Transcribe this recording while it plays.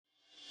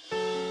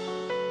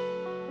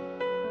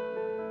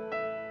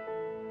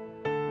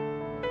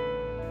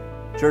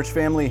Church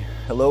family,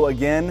 hello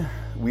again.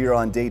 We are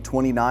on day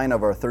 29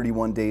 of our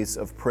 31 days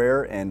of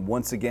prayer, and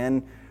once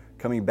again,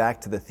 coming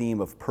back to the theme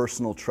of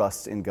personal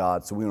trust in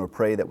God. So we want to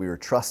pray that we are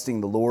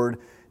trusting the Lord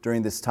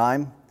during this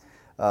time.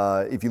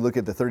 If you look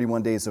at the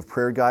 31 days of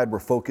prayer guide, we're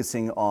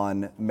focusing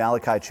on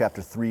Malachi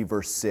chapter 3,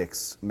 verse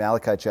 6.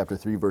 Malachi chapter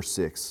 3, verse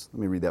 6. Let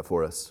me read that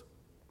for us.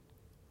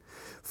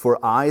 For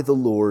I, the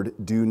Lord,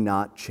 do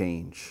not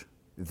change.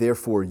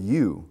 Therefore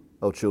you,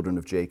 O children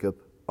of Jacob,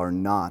 are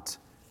not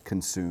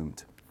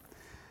consumed.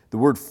 The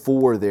word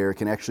 "for" there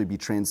can actually be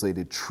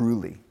translated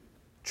truly.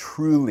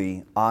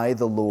 Truly, I,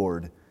 the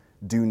Lord,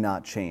 do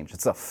not change.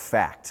 It's a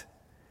fact.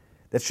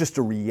 That's just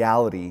a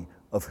reality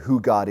of who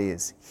God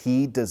is.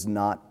 He does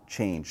not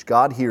change.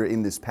 God here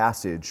in this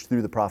passage,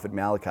 through the prophet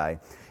Malachi,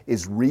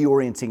 is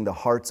reorienting the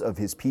hearts of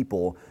his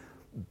people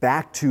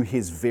back to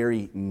his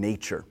very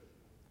nature,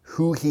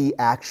 who he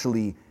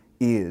actually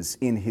is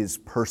in his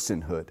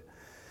personhood.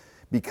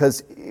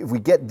 Because if we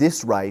get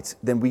this right,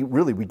 then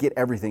we get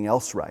everything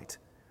else right.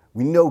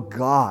 We know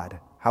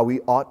God, how we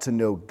ought to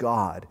know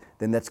God,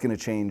 then that's going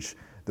to change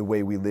the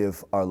way we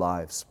live our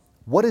lives.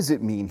 What does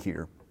it mean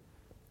here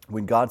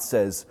when God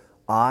says,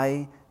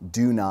 I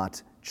do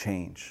not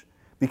change?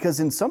 Because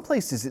in some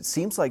places it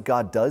seems like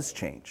God does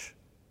change.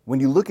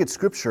 When you look at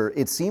Scripture,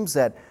 it seems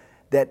that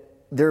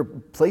there are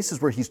places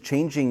where he's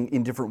changing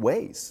in different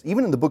ways.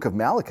 Even in the book of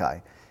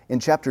Malachi, in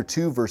chapter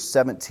 2, verse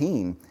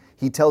 17,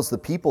 he tells the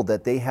people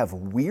that they have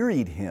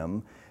wearied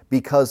him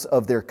because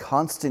of their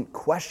constant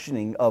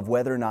questioning of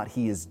whether or not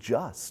he is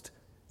just.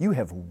 You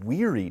have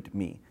wearied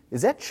me.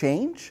 Is that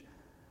change?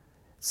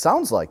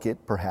 Sounds like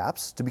it,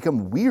 perhaps, to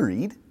become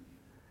wearied.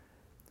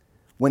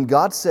 When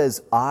God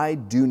says, I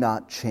do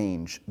not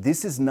change,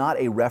 this is not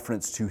a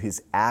reference to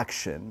his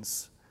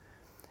actions.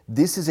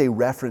 This is a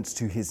reference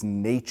to his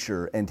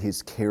nature and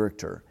his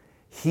character.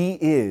 He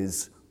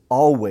is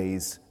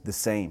always the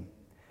same.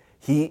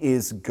 He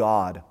is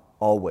God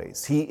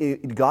always.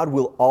 God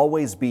will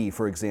always be,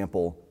 for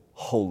example,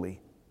 holy.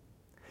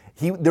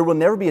 There will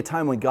never be a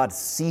time when God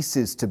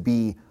ceases to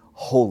be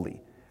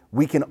holy.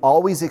 We can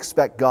always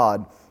expect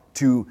God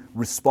to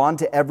respond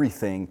to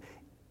everything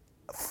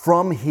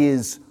from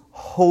his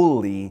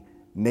holy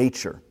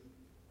nature.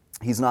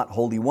 He's not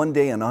holy one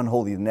day and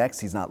unholy the next.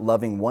 He's not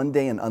loving one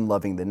day and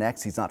unloving the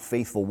next. He's not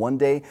faithful one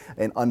day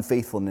and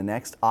unfaithful in the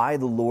next. I,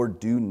 the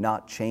Lord, do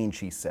not change,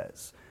 he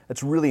says.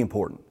 That's really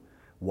important.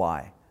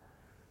 Why?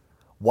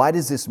 Why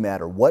does this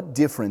matter? What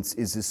difference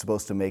is this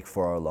supposed to make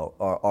for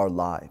our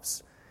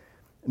lives?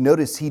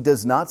 Notice he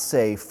does not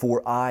say,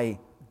 for I,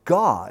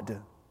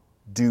 God,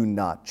 do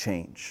not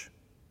change.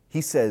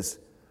 He says,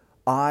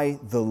 I,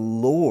 the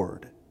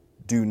Lord,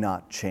 do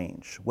not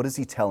change. What is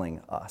he telling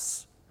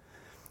us?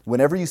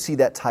 Whenever you see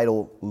that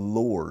title,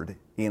 Lord,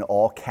 in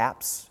all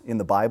caps in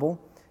the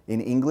Bible, in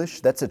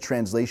English, that's a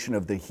translation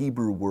of the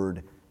Hebrew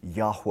word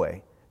Yahweh.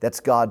 That's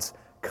God's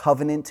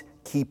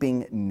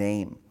covenant-keeping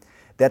name.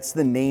 That's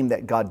the name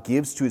that God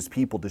gives to his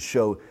people to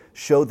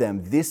show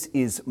them, this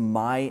is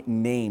my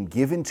name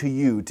given to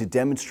you to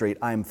demonstrate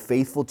I am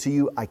faithful to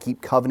you, I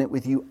keep covenant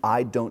with you,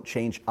 I don't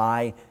change,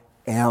 I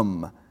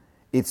am.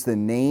 It's the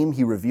name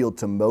he revealed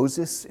to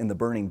Moses in the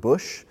burning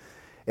bush,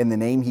 and the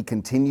name he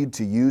continued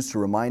to use to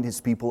remind his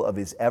people of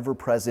his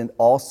ever-present,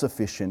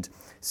 all-sufficient,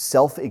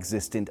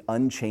 self-existent,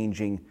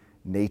 unchanging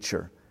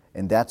nature.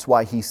 And that's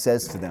why he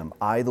says to them,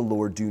 I, the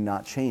Lord, do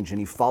not change. And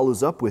he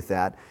follows up with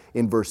that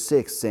in verse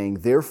 6, saying,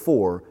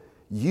 therefore,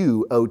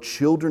 you, O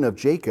children of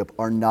Jacob,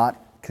 are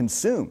not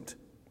consumed.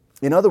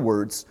 In other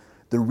words,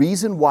 the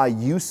reason why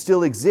you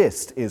still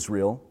exist,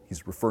 Israel,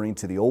 he's referring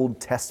to the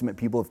Old Testament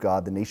people of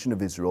God, the nation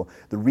of Israel,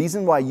 the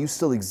reason why you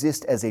still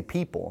exist as a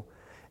people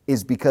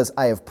is because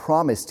I have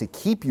promised to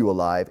keep you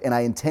alive, and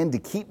I intend to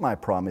keep my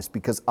promise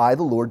because I,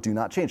 the Lord, do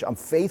not change. I'm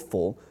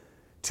faithful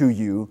to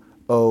you,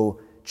 O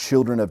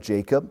children of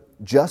Jacob.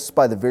 Just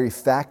by the very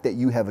fact that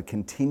you have a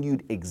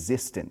continued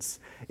existence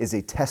is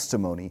a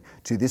testimony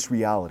to this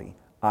reality.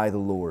 I, the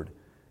Lord,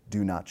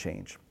 do not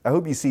change. I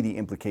hope you see the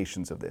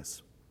implications of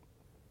this.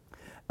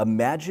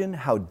 Imagine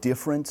how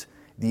different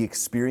the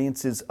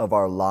experiences of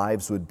our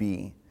lives would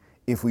be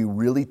if we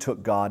really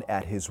took God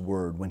at his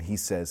word when he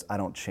says, I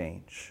don't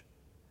change.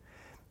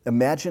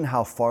 Imagine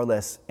how far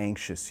less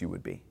anxious you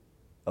would be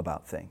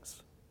about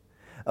things.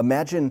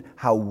 Imagine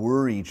how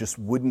worry just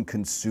wouldn't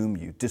consume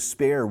you.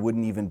 Despair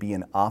wouldn't even be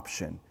an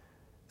option.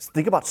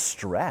 Think about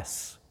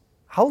stress.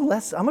 How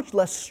much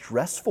less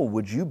stressful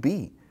would you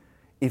be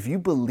if you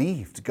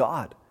believed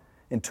God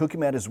and took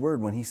him at his word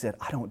when he said,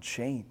 I don't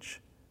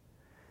change?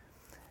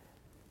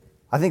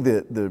 I think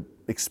the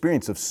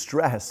experience of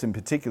stress in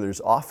particular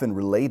is often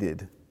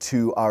related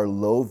to our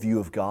low view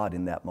of God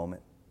in that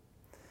moment.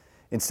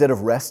 Instead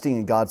of resting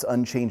in God's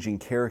unchanging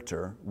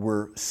character,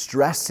 we're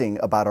stressing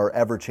about our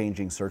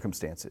ever-changing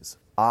circumstances.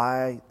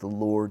 I, the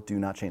Lord, do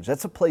not change.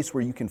 That's a place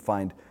where you can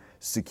find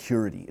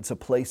security. It's a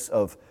place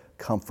of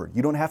comfort.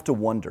 You don't have to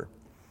wonder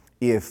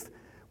if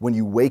when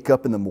you wake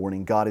up in the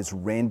morning, God is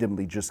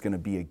randomly just going to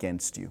be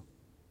against you.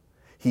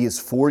 He is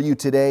for you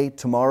today,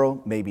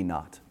 tomorrow, maybe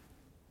not.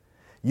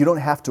 You don't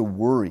have to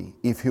worry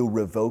if he'll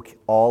revoke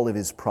all of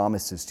his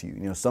promises to you.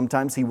 You know,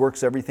 sometimes he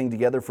works everything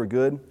together for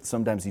good,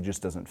 sometimes he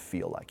just doesn't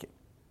feel like it.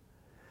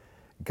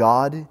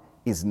 God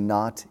is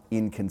not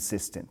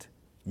inconsistent.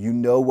 You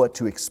know what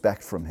to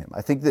expect from him.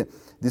 I think that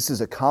this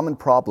is a common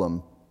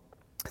problem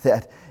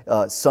that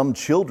some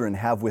children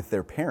have with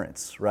their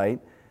parents, right?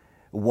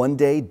 One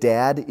day,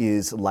 dad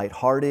is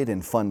lighthearted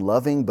and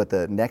fun-loving, but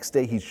the next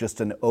day, he's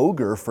just an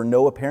ogre for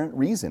no apparent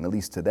reason, at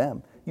least to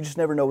them. You just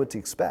never know what to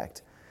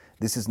expect.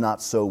 This is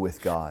not so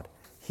with God.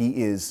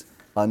 He is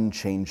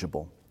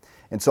unchangeable.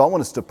 And so I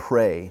want us to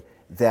pray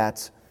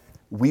that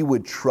we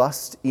would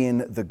trust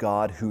in the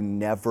God who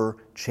never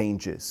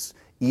changes,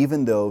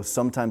 even though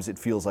sometimes it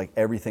feels like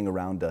everything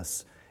around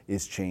us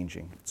is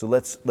changing. So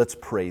let's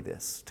pray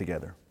this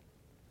together.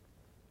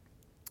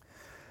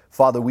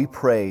 Father, we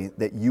pray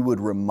that you would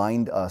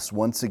remind us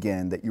once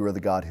again that you are the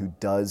God who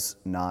does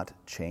not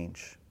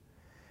change.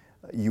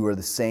 You are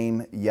the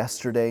same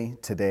yesterday,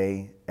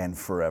 today, and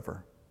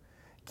forever.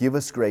 Give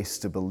us grace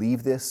to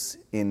believe this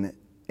in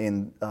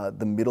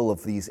the middle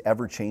of these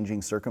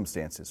ever-changing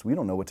circumstances. We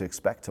don't know what to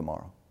expect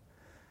tomorrow.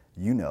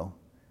 You know,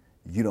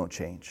 you don't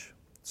change.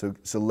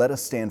 So let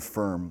us stand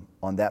firm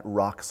on that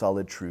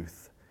rock-solid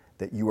truth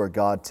that you are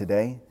God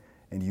today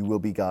and you will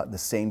be God, the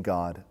same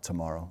God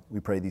tomorrow. We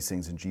pray these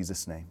things in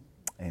Jesus' name.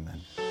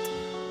 Amen.